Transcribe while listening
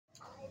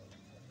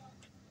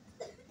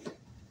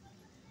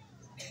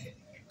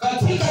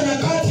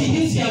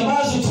hizi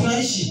ambazo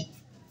tunaishi,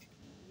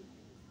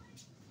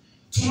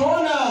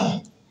 tunaona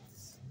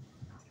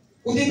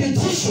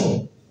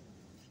udhibitisho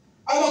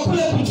ama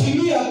kule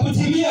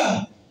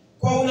kutimia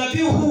kwa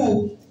unabii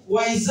huu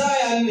wa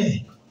Isaya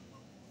 4.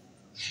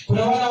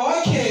 Kuna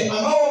wanawake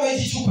ambao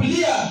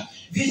wamejichukulia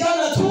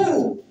vijana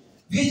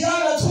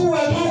tu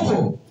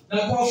wadogo na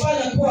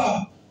kuwafanya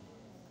kuwa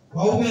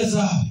waume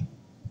zao.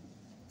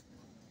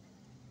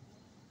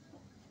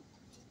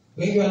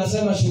 Wengi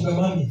wanasema sugar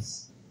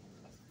mummies.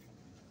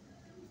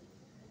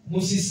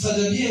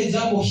 Msistajabie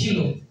jambo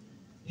hilo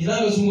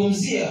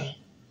ninalozungumzia.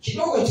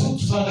 Kidogo tu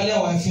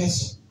tutaangalia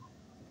Waefeso.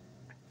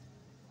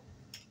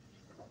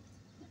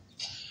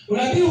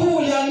 Unabii huu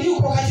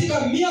uliandikwa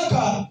katika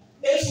miaka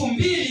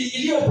 2000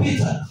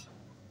 iliyopita,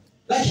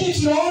 lakini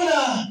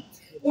tunaona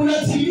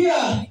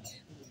unatimia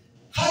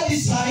hadi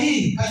saa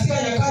hii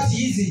katika nyakati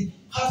hizi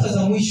hata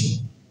za mwisho.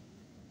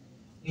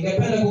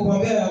 Ningependa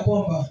kukuambia ya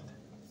kwamba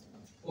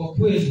kwa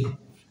kweli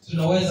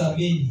tunaweza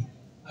amini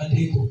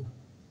andiko.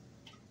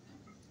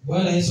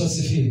 Bwana Yesu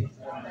asifiwe.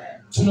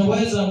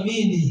 Tunaweza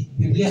amini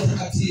Biblia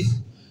takatifu,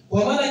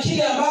 kwa maana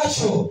kile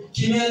ambacho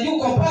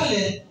kimeandikwa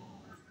pale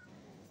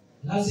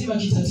lazima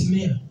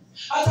kitatimia.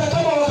 Hata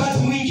kama wakati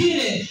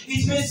mwingine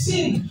it may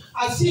seem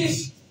as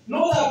if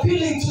not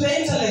appealing to the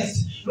intellect,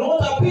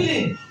 not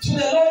appealing to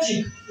the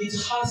logic,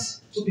 it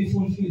has to be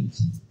fulfilled.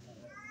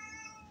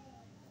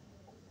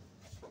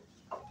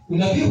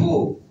 Unabii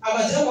huu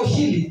ama jambo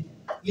hili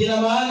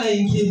lina maana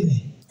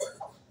nyingine.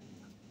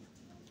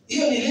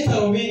 Hiyo ni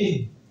literal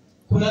meaning.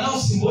 Kuna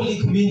nao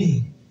symbolic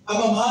meaning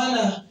ama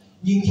maana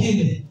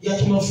nyingine ya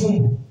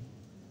kimafumbo.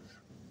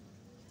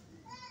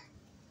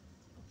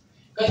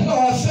 Katika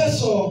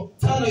Waefeso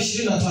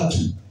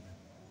 5:23.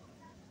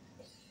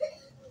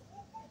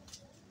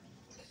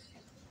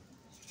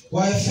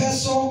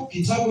 Waefeso,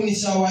 kitabu ni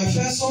cha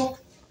Waefeso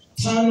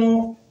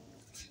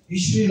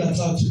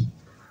 5:23.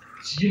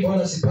 Sijui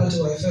mbona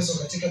sipate Waefeso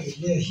katika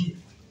Biblia hii,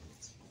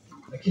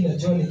 lakini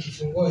najua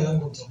nikifungua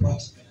yangu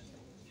utapata.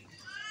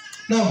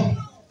 Naam,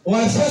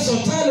 Waefeso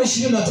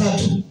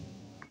 5:23.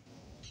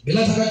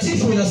 Biblia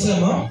takatifu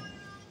inasema,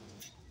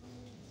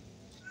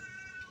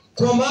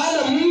 kwa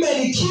maana mume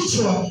ni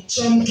kichwa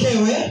cha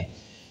mkewe,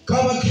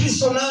 kama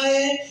Kristo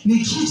naye ni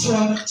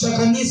kichwa cha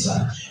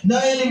kanisa,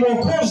 naye ni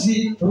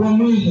mwokozi wa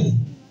mwili.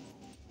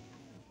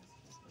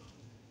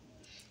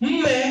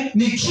 Mume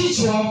ni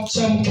kichwa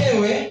cha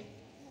mkewe,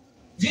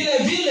 vile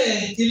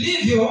vile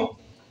ilivyo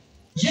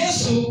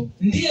Yesu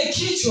ndiye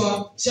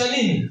kichwa cha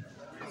nini?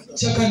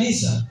 Cha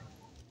kanisa.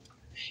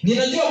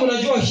 Ninajua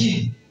mnajua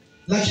hili,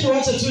 lakini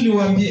wacha tu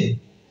niwaambie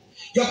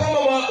ya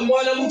kwamba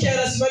mwanamke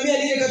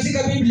anasimamia nini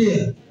katika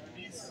Biblia?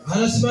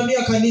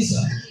 Anasimamia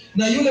kanisa.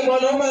 Na yule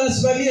mwanaume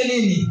anasimamia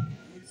nini?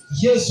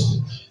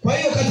 Yesu. Kwa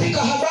hiyo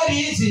katika habari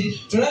hizi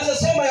tunaweza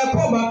sema ya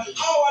kwamba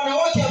hawa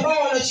wanawake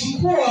ambao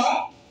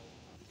wanachukua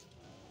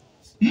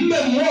mume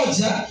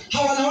mmoja,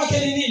 hawa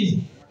wanawake ni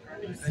nini?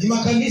 Ni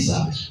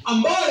makanisa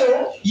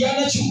ambayo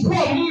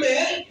yanachukua mume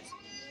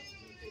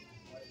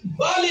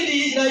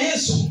bali na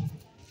Yesu.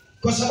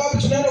 Kwa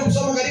sababu tunaenda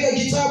kusoma katika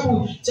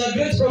kitabu cha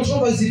Great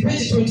Controversy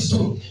page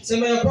 22.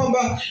 Sema ya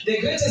kwamba the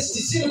greatest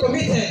sin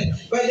committed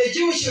by the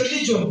Jewish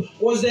religion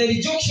was the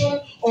rejection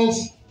of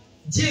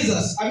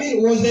Jesus.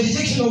 Was the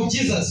rejection of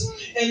Jesus.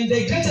 And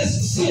the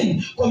greatest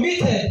sin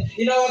committed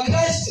in our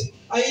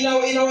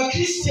in our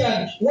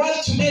Christian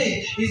world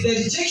today is the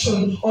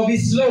rejection of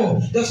his law,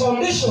 the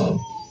foundation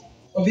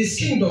of his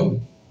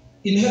kingdom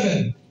in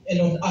heaven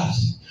and on earth.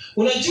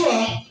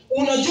 Unajua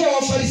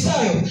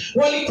Wafarisayo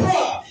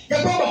walikuwa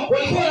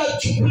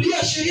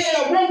wanachukulia sheria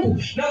ya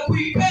Mungu na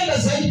kuipenda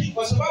zaidi,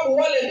 kwa sababu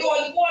wale ndio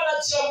walikuwa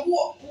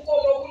wanachambua huko.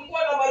 Kulikuwa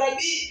na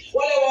marabii,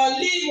 wale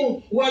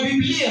walimu wa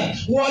Biblia,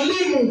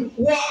 walimu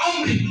wa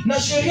amri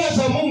na sheria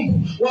za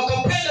Mungu.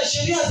 Wakapenda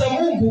sheria za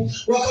Mungu,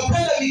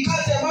 wakapenda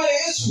mikate ambayo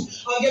Yesu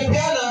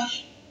angepeana,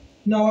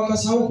 na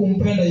wakasahau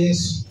kumpenda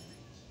Yesu.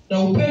 Na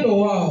upendo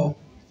wao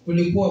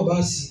ulikuwa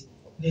basi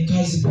ni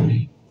kazi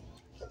bure.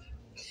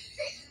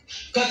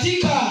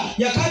 Katika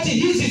nyakati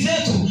hizi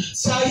zetu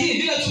saa hii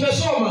vile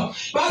tumesoma,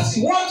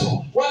 basi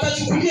watu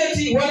watachukulia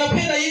eti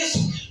wanapenda Yesu,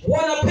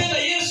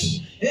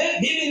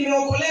 mimi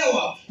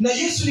nimeokolewa na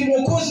Yesu ni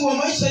mwokozi wa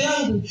maisha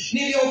yangu.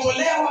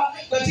 Niliokolewa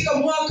katika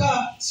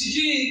mwaka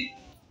sijui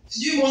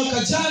mwaka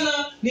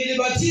jana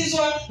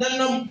nilibatizwa na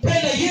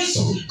ninampenda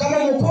Yesu kama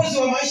mwokozi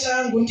wa maisha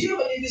yangu. Ndio,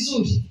 ni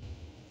vizuri.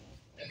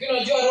 Lakini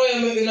unajua roho ya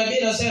nabii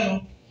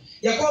inasema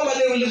ya kwamba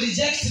they will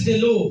reject the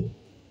law.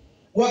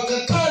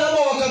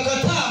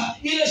 Wakakataa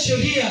ile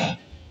sheria.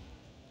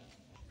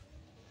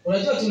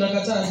 Unajua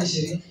tunakataa ile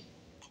sheria.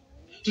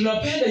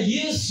 Tunapenda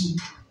Yesu,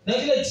 na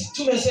vile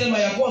tumesema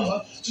ya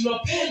kwamba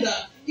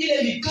tunapenda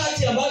ile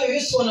mikate ambayo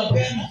Yesu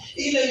anapenda,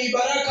 ile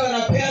mibaraka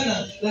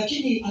anapeana,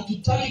 lakini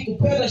hatutaki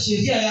kupenda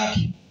sheria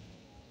yake.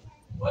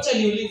 Wacha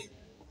niulize,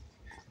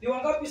 ni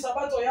wangapi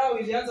sabato yao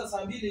ilianza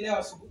saa 2 leo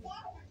asubuhi?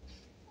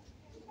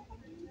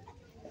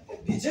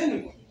 Be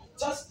genuine.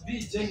 Just be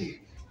genuine.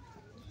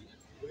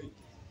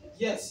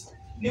 Yes.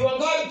 Ni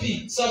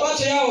wangapi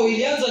sabato yao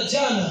ilianza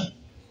jana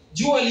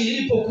jua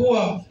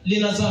lilipokuwa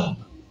linazama?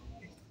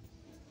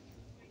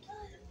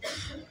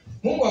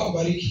 Mungu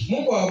akubariki.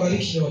 Mungu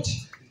awabariki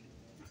nyote.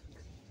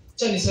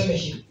 Acha niseme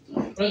hivi.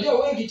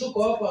 Unajua wengi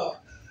tuko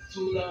hapa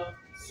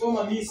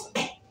tunasoma misa.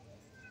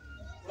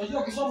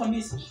 Unajua kusoma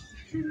misa?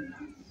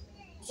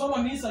 Kusoma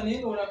misa ni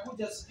ile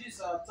unakuja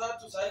saa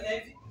 3 saa 4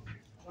 hivi.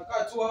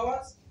 Unakaa 2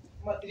 hours,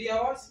 ama 3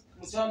 hours,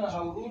 mchana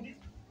haurudi,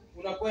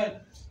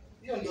 unakwenda.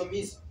 Hiyo ndio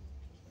misa.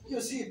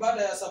 Hiyo si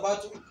ibada ya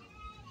Sabato.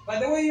 By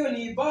the way, hiyo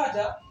ni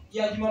ibada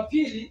ya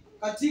Jumapili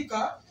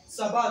katika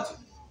Sabato.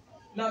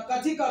 Na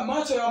katika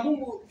macho ya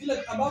Mungu,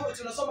 vile ambavyo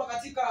tunasoma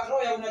katika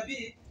roho ya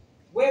unabii,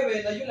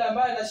 wewe na yule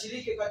ambaye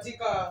anashiriki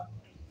katika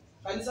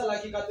kanisa la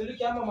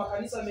Kikatoliki ama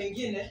makanisa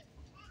mengine,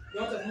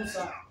 yote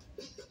Musa.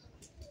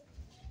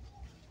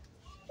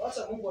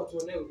 Wacha Mungu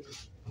atuonee huruma.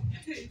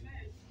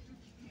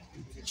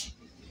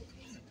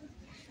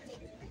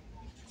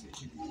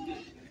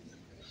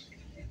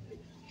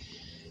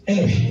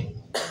 Anyway,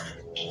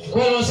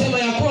 kwa wanasema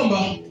ya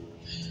kwamba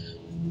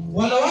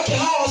wanawake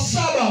hawa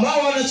 7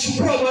 ambao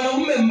wanachukua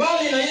mwanamume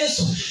mbali na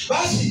Yesu,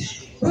 basi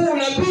huu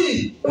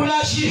nabii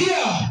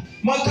unaashiria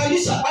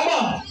makanisa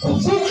ama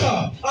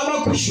kuvuka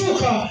ama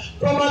kushuka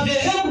kwa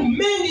madhehebu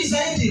mengi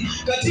zaidi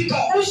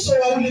katika uso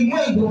wa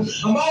ulimwengu,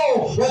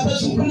 ambao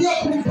watachukulia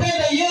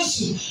kumpenda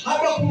Yesu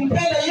ama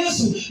kumpenda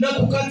Yesu na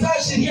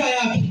kukataa sheria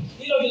yake.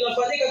 Hilo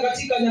linafanyika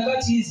katika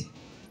nyakati hizi.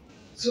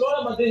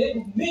 Tunaona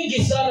madhehebu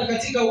mengi sana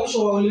katika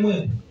uso wa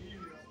ulimwengu.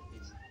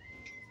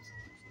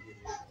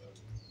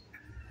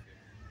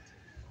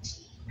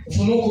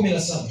 Ufunuo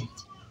 17.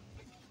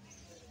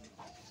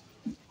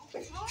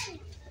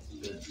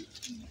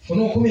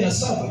 Ufunuo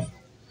 17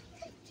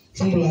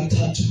 fungu la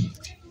 3.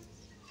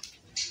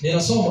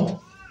 Ninasoma.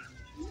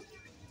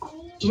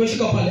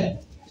 Tumefika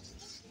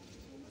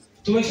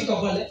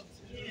pale?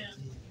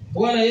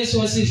 Bwana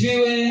Yesu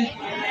asifiwe.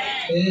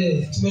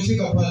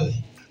 Tumefika pale.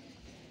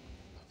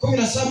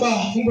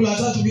 17 fungu la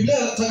 3, Biblia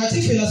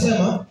takatifu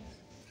inasema,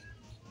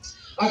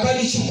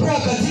 akanichukua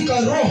katika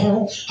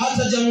roho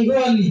hata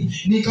jangwani,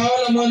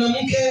 nikaona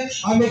mwanamke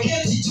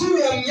ameketi juu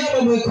ya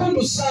mnyama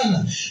mwekundu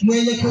sana,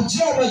 mwenye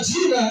kujaa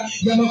majina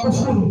ya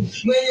makufuru,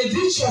 mwenye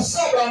vichwa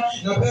 7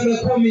 na pembe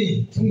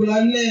 10. Fungu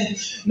la 4,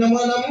 na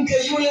mwanamke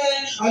yule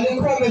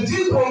alikuwa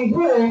amevikwa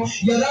nguo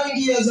ya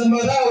rangi ya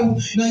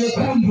zambarau na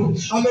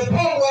nyekundu,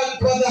 amepambwa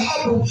kwa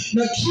dhahabu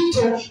na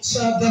kito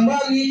cha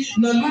thamani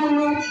na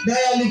lulu,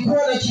 naye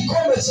alikuwa na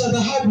kikombe cha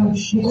dhahabu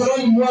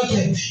mkononi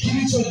mwake,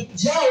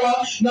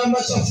 kilichojawa na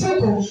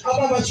machafuko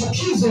ama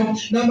machukizo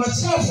na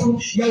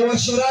machafu ya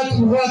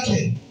uasherati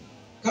wake.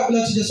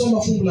 Kabla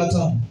tujasoma fungu la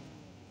 5,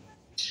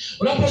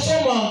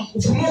 unaposoma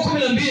Ufunuo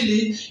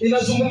 12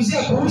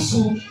 inazungumzia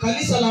kuhusu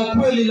kanisa la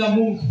kweli la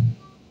Mungu.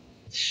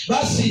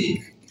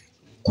 Basi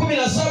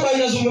 17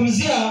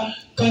 inazungumzia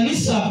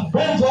kanisa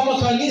bovu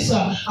ama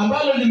kanisa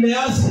ambalo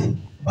limeasi,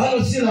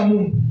 ambalo si la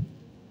Mungu.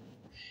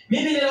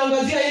 Mimi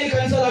ninaangazia hili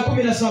kanisa la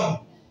 17.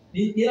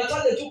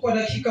 Ninataja tu kwa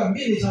dakika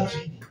 2-3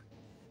 hivi,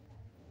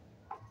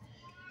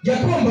 ya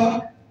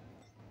kwamba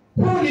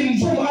huu ni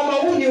mfumo ama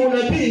huu ni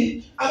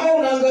unabii ambao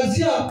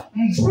unaangazia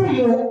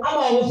mfumo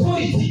ama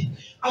authority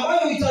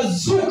ambayo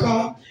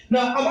itazuka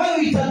na ambayo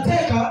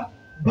itateka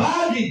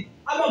baadhi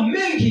ama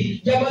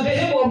mengi ya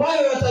madhehebu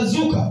ambayo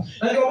yatazuka.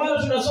 Na ndio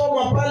maana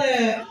tunasoma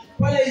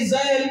pale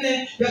Isaya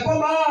 4 ya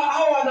kwamba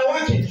hao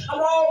wanawake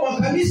ama hao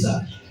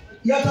makanisa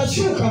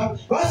yatashuka,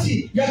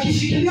 basi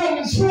yakishikilia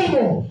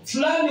mfumo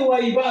fulani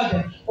wa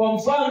ibada. Kwa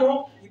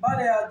mfano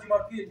ibada ya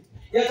Jumapili,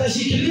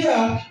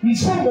 yatashikilia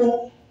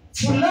mfumo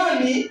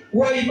fulani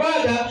wa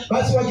ibada,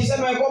 basi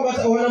wakisema ya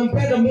kwamba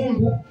wanampenda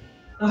Mungu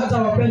na hata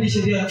wapendi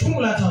sheria.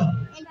 Fungu la 5,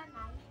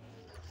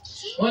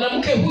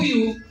 mwanamke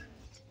huyu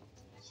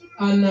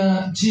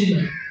ana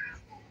jina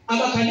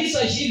ama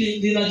kanisa hili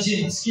lina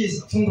jina.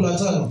 Sikiza fungu la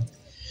 5,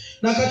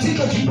 na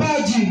katika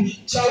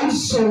kipaji cha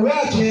uso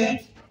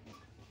wake,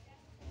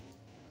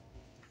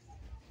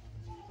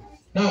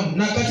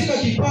 na katika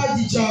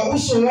kipaji cha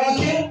uso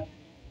wake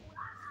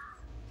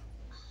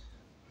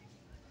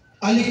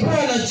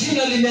alikuwa na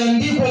jina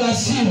limeandikwa la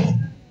siri,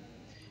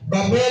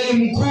 Babeli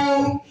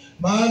mkuu,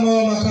 mama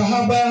wa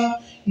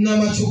makahaba na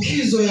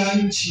machukizo ya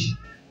nchi.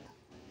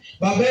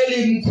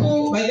 Babeli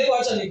mkuu. By the way,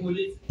 acha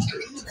nikuulize,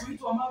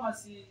 kuitwa mama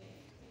si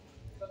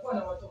takuwa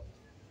na watoto,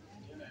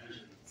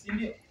 si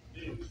ndio?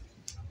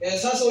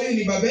 Sasa huyu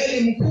ni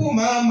Babeli mkuu,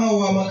 mama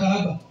wa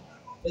makahaba.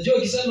 Unajua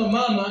ukisema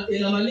mama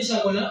inamaanisha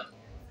kuna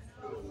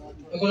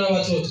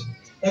watoto.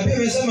 Na pia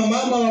imesema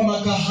mama wa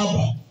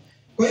makahaba.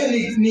 Kwa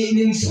hiyo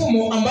ni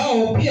mfumo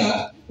ambao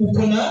pia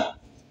uko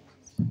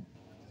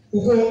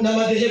na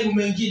madhehebu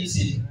mengine,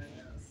 si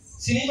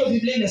hivyo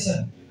Biblia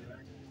inasema?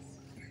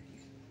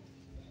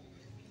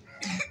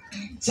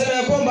 Sema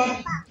ya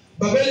kwamba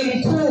Babeli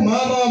mkuu,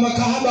 mama wa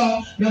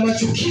makahaba na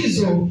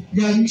machukizo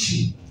ya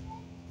nchi.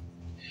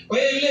 Kwa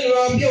hiyo vile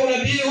niwaambia,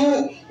 unabii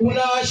huu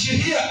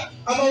unaashiria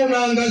ama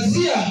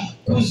unaangazia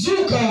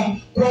kuzuka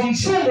kwa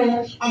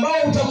mfumo ambao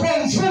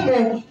utakuwa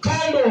mfumo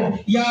kando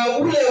ya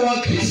ule wa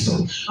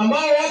Kristo,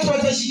 ambao watu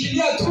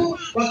watashikilia tu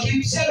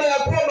wakisema ya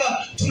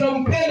kwamba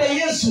tunampenda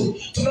Yesu,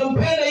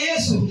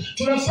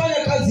 tunafanya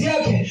kazi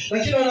yake,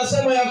 lakini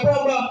wanasema ya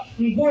kwamba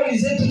nguo ni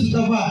zetu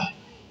tutavaa.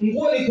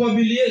 Nguo ni kwa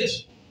ajili yetu.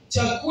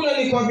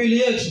 Chakula ni kwa ajili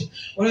yetu.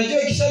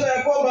 Unajua ikisema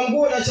ya kwamba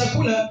nguo na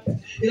chakula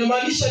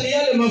inamaanisha ni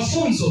yale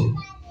mafunzo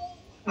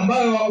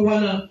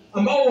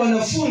ambao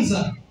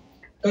wanafunza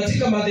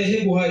katika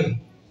madhehebu hayo.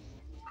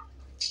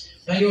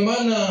 Na ndio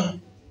maana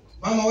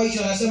Mama White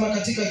anasema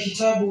katika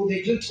kitabu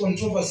The Great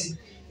Controversy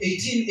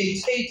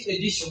 1888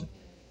 edition,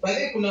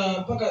 baadaye kuna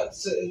mpaka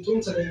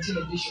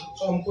 2017 edition,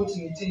 so I'm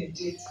quoting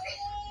 1888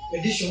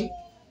 edition,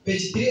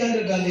 page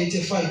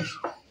 385.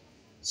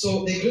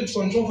 So The Great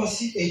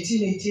Controversy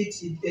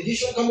 1888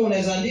 edition, kama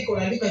unaweza andika,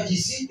 unaandika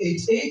GC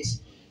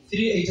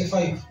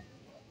 88385.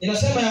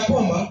 Inasema ya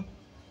kwamba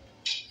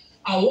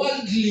a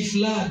worldly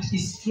flood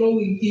is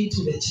flowing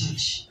into the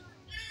church,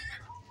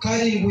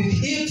 carrying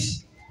with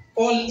it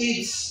all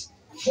its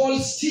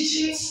false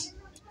teachings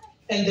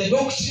and the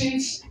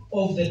doctrines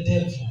of the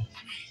devil.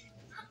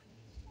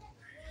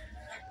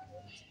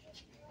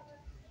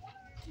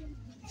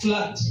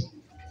 Flood.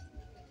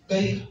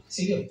 Gharika,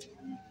 sio?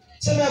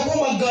 Sema ya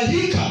kwamba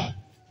gharika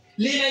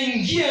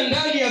linaingia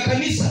ndani ya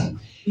kanisa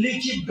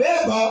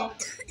likibeba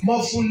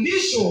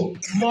mafundisho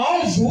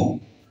maovu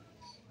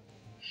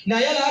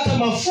na yale hata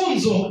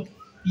mafunzo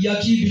ya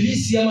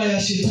kiibilisi ama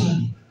ya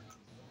shetani.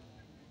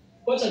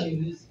 Wacha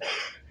niulize.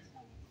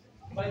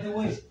 By the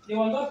way, ni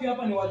wangapi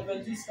hapa ni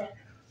Waadventista?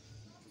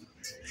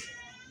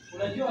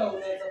 Unajua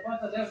unaweza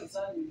pata leo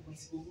kisani kwa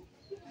siku.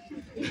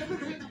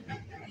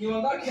 Ni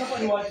wangapi hapa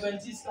ni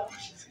Waadventista?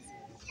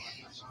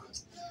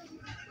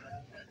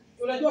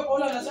 Unajua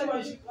Paulo anasema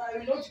I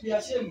will not be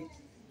ashamed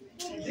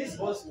of this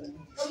gospel.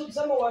 Kama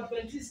kusema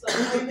Waadventista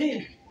ni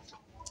nini?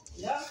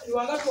 Ni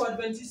wangapi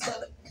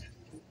Waadventista?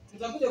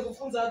 Tutakuja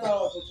kufunza hata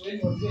watoto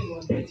wenu wajue ni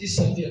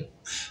Waadventista pia.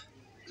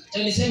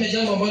 Niseme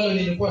jambo ambalo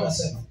nilikuwa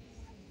nasema.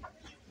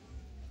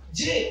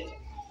 Je,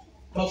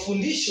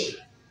 mafundisho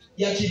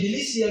ya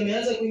kibilisi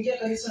yameanza kuingia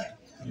kanisani?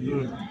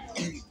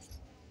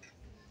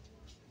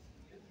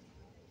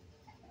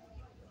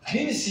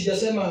 Mimi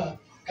sijasema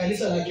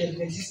kanisa la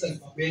Kiadventista ni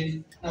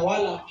Babeli, na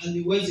wala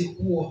haliwezi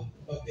kuwa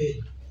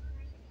Babeli.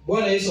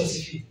 Bwana Yesu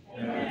asifiwe.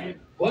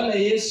 Bwana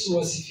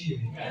Yesu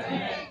asifiwe.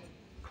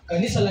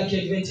 Kanisa la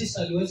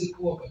Kiadventista haliwezi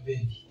kuwa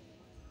Babeli.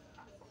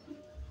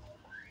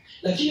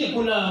 Lakini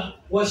kuna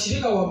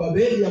washirika wa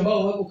Babeli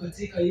ambao wako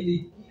katika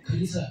hili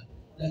kanisa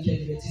la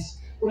Kiadventista.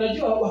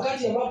 Unajua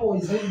wakati ambapo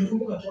Waisraeli,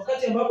 nikumbuka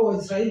wakati ambapo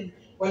Waisraeli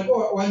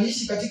walikuwa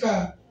waliishi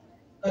katika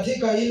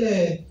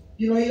ile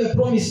ile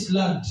promised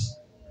land.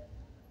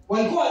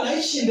 Walikuwa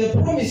wanaishi in the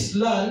promised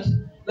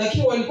land,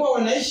 lakini walikuwa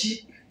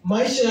wanaishi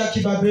maisha ya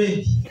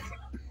kibabeli.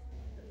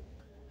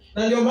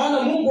 Na ndio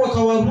maana Mungu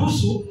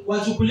akawaruhusu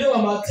wachukuliwe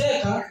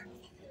mateka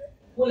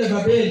kule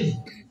Babeli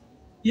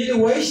ili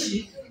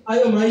waishi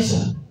hayo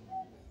maisha.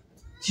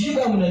 Sijui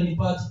kama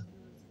mnanipata.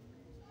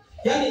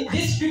 Yani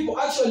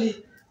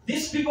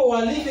these people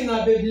were living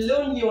a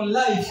Babylonian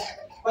life,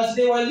 but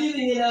they were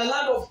living in a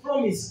land of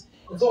promise.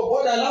 So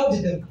God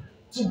allowed them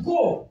to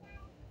go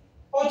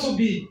or to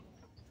be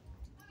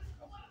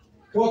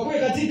wakwe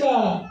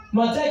katika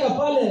mateka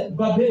pale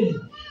Babeli,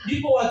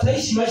 ndipo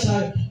wataishi maisha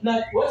hayo.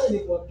 Na wacha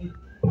nikuambie,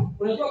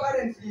 unajua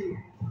currently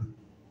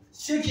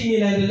shaking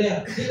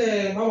inaendelea.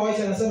 Ile Mama White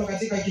anasema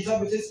katika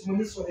kitabu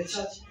Testimonies for the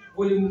Church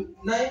volume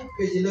 9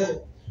 page 11,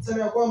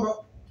 sema ya kwamba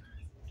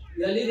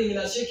we are living in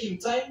a shaking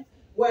time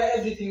where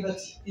everything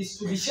that is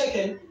to be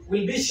shaken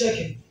will be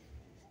shaken.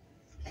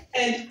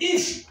 And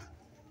if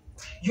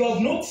you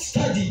have not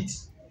studied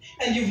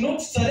and you've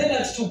not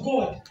surrendered to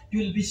God, you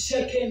will be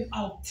shaken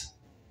out.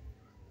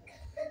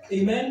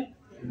 Amen?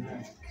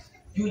 Amen.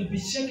 You will be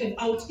shaken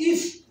out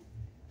if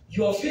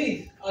your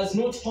faith has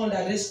not found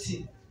a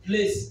resting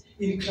place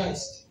in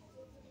Christ.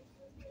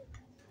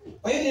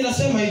 Kwa hiyo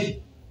ninasema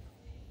hivi,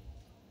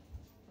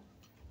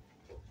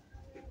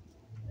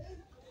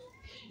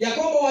 ya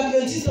kwamba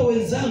Waadventista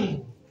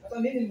wenzangu, hata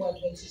mimi ni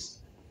Waadventista,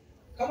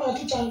 kama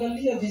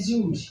hatutaangalia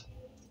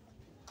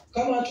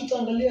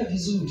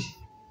vizuri,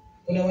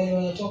 kuna wenye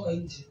wanatoka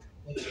nje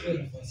wachukue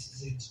nafasi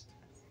zetu.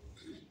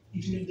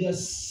 It will be a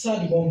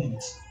sad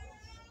moment,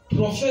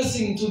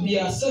 professing to be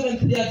a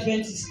Seventh-day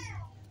Adventist,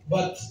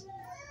 but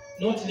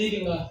not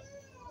living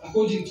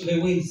according to the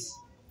ways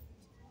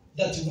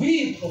that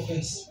we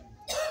profess.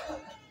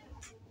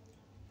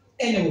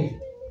 Anyway,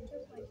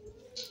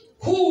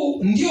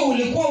 huu ndio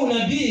ulikuwa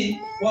unabii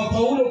wa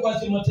Paulo kwa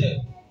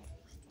Timotheo.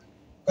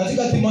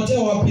 Katika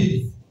Timotheo wa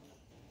pili.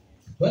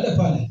 Twende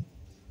pale.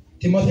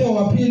 Timotheo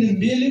wa pili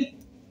 2,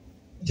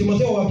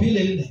 Timotheo wa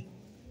pili 4.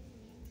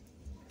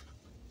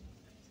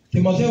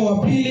 Timotheo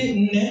wa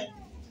pili 4.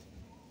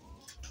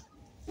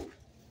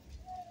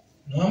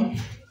 Naam.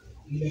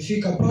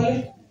 Nimefika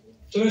pale.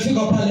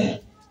 Tumefika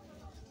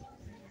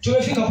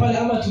pale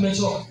ama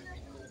tumechoka?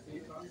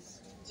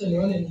 Sasa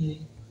nione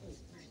ni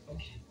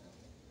okay.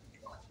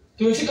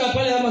 Tumefika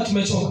pale ama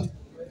tumechoka?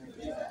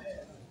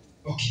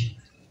 Okay.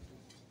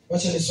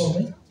 Wacha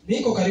nisome.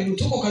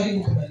 Tuko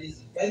karibu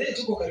kumaliza. By the way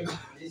tuko karibu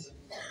kumaliza.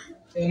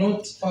 We are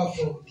not far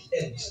from the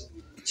end.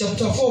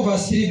 Chapter 4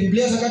 verse 3,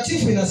 Biblia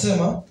Takatifu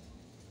inasema,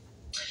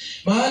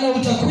 maana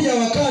utakuja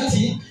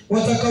wakati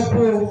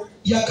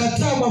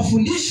watakapoyakataa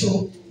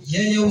mafundisho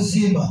yenye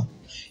uzima,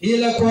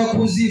 ila kwa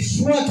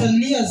kuzifuata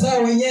nia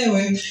zao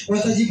wenyewe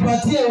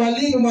watajipatia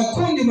walimu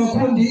makundi,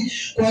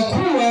 kwa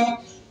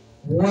kuwa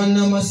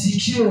wana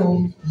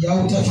masikio ya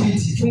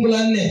utafiti. Fungu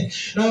la 4,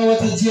 na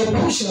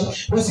watajiepusha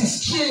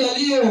wasisikie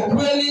yaliyo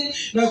kweli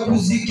na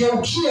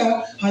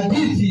kuzigeukia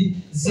hadithi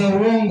za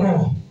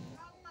uongo.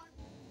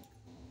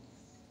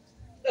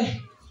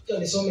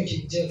 Nisome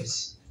King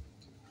James.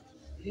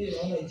 Hii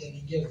naona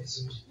itaingia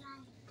vizuri.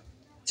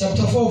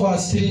 Chapter 4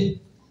 verse 3.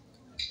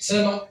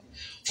 Sema,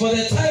 for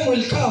the time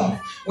will come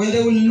when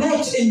they will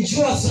not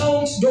endure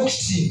sound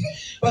doctrine,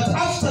 but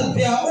after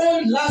their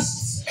own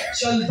lusts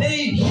shall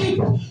they heap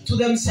to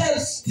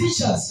themselves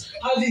teachers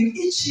having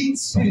itching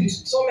spirit.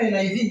 Some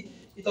NIV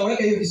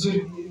itaweka hiyo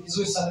vizuri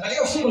sana.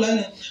 Katika fungu la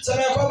 4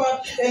 sema ya kwamba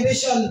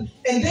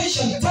and they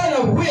shall turn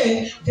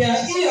away their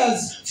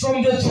ears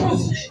from the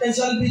truth and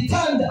shall be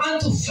turned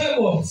unto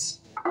fables.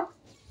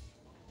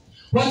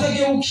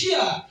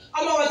 Watageukia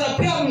ama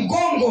watapea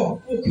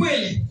mgongo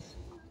ukweli,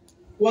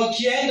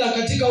 wakienda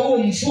katika huo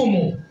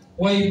mfumo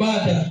wa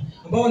ibada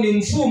ambao ni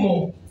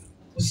mfumo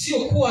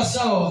usiokuwa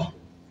sawa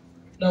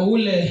na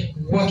ule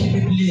wa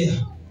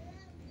kibiblia.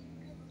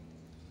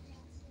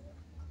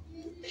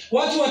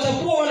 Watu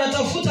watakuwa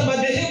wanatafuta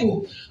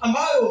madhehebu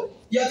ambayo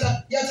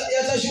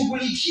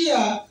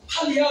yatashughulikia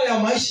hali yao ya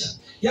maisha.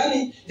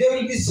 Yani, they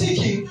will be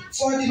seeking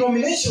for a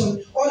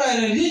denomination or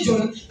a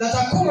religion that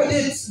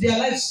accommodates their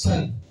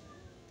lifestyle.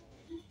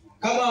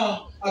 Kama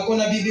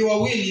akona bibi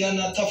wawili,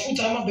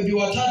 anatafuta ama bibi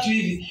watatu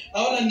hivi,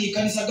 aona ni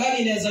kanisa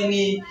gani inaweza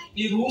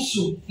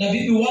niruhusu na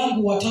bibi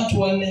wangu watatu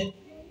wanne.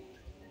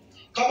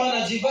 Kama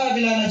anajivaa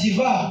vile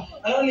anajivaa,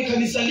 anaona ni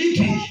kanisa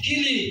lipi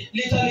hili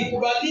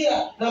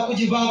litanikubalia na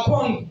kujivaa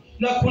kwangu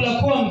na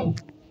kula kwangu.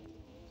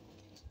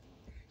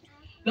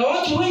 Na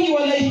watu wengi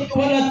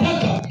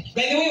wanataka,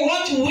 by the way,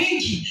 watu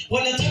wengi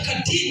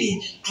wanataka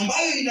dini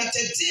ambayo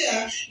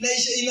inatetea na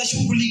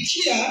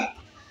inashughulikia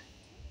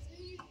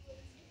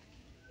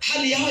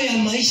hali yao ya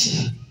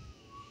maisha.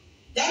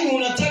 Yani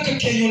unataka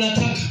kenye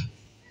unataka.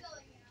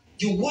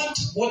 You want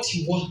what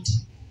you want.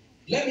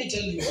 Let me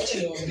tell you, wacha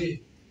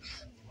niwaambie.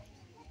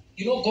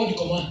 You know God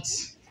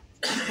commands.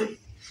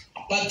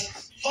 But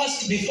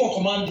first, before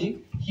commanding,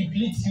 he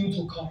pleads you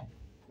to come.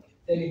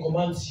 Then he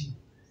commands you.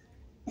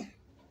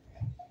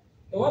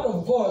 The word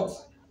of God,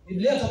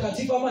 Biblia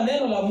takatifu ama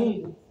neno la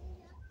Mungu,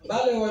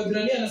 bale wa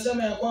Ibrania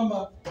anasema ya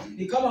kwamba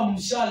ni kama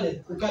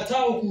mshale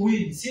ukatao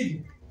kuwili, sivyo?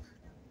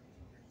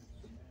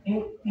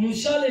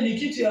 Mshale ni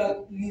kitu ya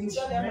ni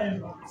mshale ama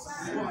ni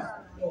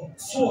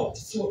sword.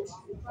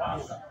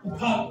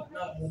 Upanga.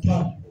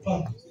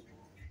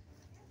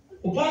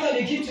 Upanga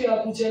ni kitu ya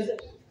kuchezea.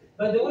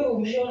 By the way,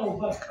 umeona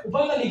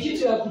upanga ni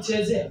kitu ya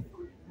kuchezea.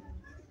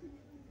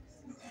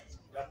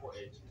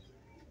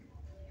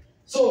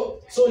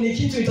 So ni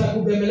kitu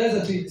itakubembeleza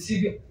tu,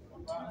 sivyo?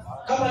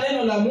 Kama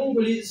neno la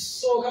Mungu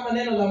kama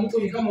neno la Mungu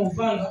ni kama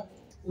upanga,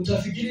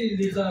 utafikiri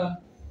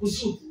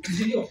litakusu,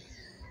 sivyo?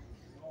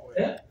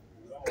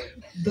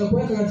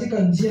 Itakuweka katika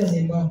njia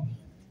nyembamba.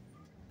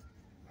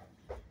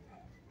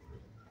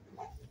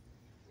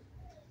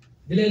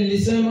 Vile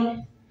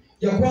nilisema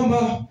ya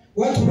kwamba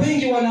watu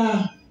wengi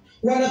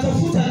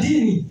wanatafuta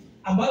dini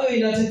ambayo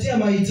inatetea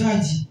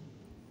mahitaji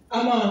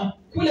ama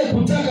kule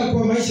kutaka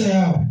kwa maisha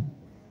yao.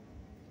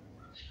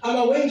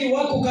 Ama wengi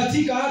wako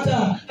katika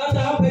hata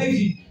hapa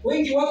hivi,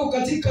 wengi wako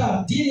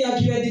katika dini ya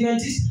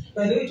Kiadventista.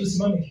 By the way,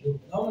 tusimame kidogo.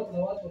 Naona kuna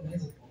watu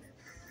wanaweza.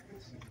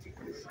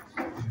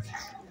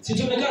 Si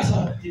tumekaa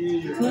sana.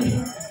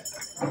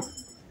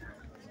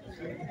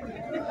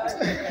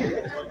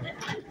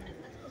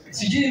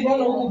 Sijui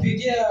mbona huku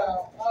pigia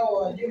hao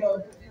wajuma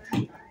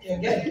ya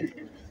gani,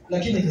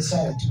 lakini ni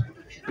sawa tu.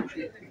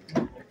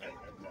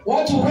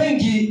 Watu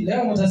wengi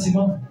leo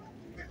mtasimama.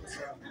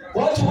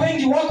 Watu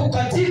wengi wako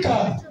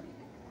katika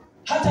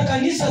hata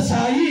kanisa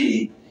saa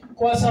hii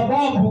kwa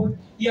sababu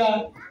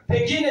ya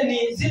pengine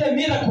ni zile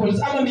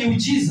miracles ama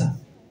miujiza.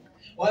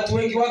 Watu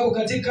wengi wako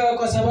katika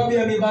kwa sababu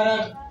ya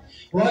mibaraka.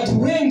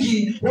 Watu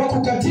wengi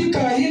wako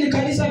katika hili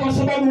kanisa kwa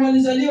sababu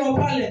walizaliwa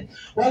pale.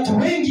 Watu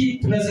wengi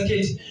tunaweza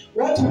keti.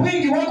 Watu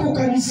wengi wako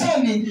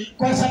kanisani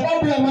kwa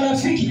sababu ya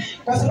marafiki,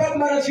 kwa sababu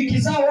marafiki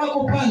zao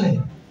wako pale.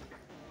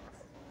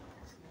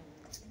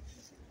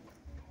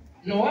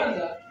 No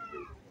wonder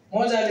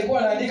mmoja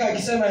alikuwa anaandika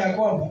akisema ya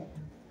kwamba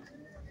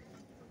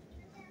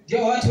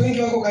ndio watu wengi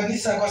wako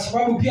kanisa kwa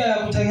sababu pia ya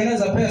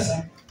kutengeneza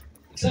pesa.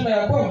 Akisema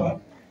ya kwamba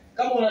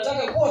kama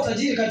unataka kuwa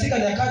tajiri katika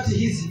nyakati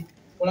hizi,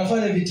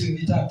 unafanya vitu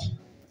vitatu.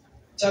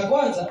 Cha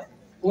kwanza,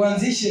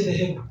 uanzishe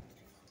dhehebu.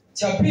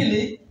 Cha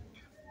pili,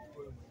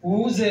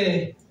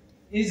 uuze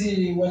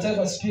hizi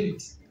whatever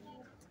spirits.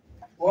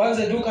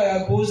 Uanze duka ya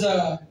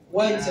kuuza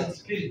wines and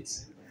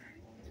spirits.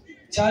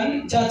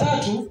 Cha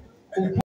tatu,